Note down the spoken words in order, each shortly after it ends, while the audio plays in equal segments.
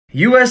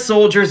US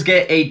soldiers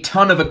get a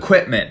ton of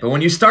equipment, but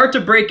when you start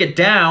to break it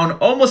down,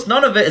 almost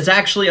none of it is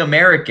actually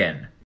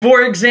American.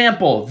 For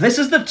example, this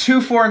is the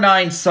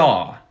 249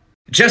 saw.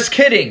 Just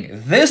kidding,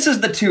 this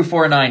is the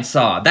 249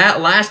 saw.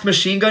 That last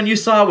machine gun you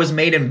saw was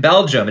made in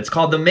Belgium. It's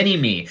called the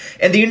Mini-Me.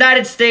 In the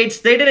United States,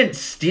 they didn't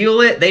steal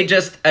it, they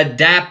just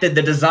adapted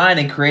the design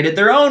and created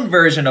their own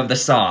version of the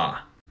saw.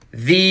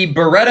 The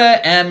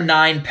Beretta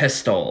M9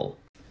 pistol.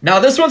 Now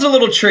this one's a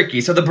little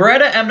tricky. So the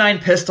Beretta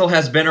M9 pistol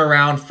has been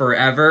around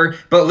forever,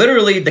 but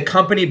literally the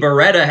company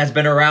Beretta has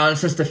been around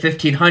since the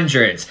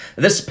 1500s.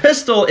 This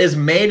pistol is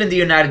made in the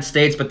United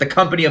States, but the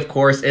company of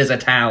course is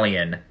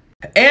Italian.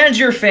 And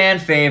your fan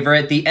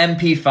favorite, the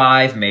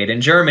MP5 made in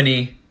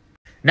Germany.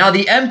 Now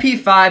the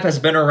MP5 has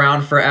been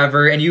around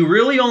forever and you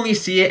really only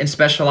see it in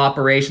Special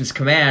Operations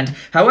Command.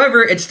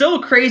 However, it's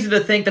still crazy to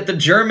think that the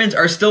Germans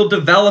are still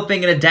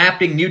developing and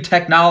adapting new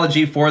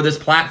technology for this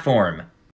platform.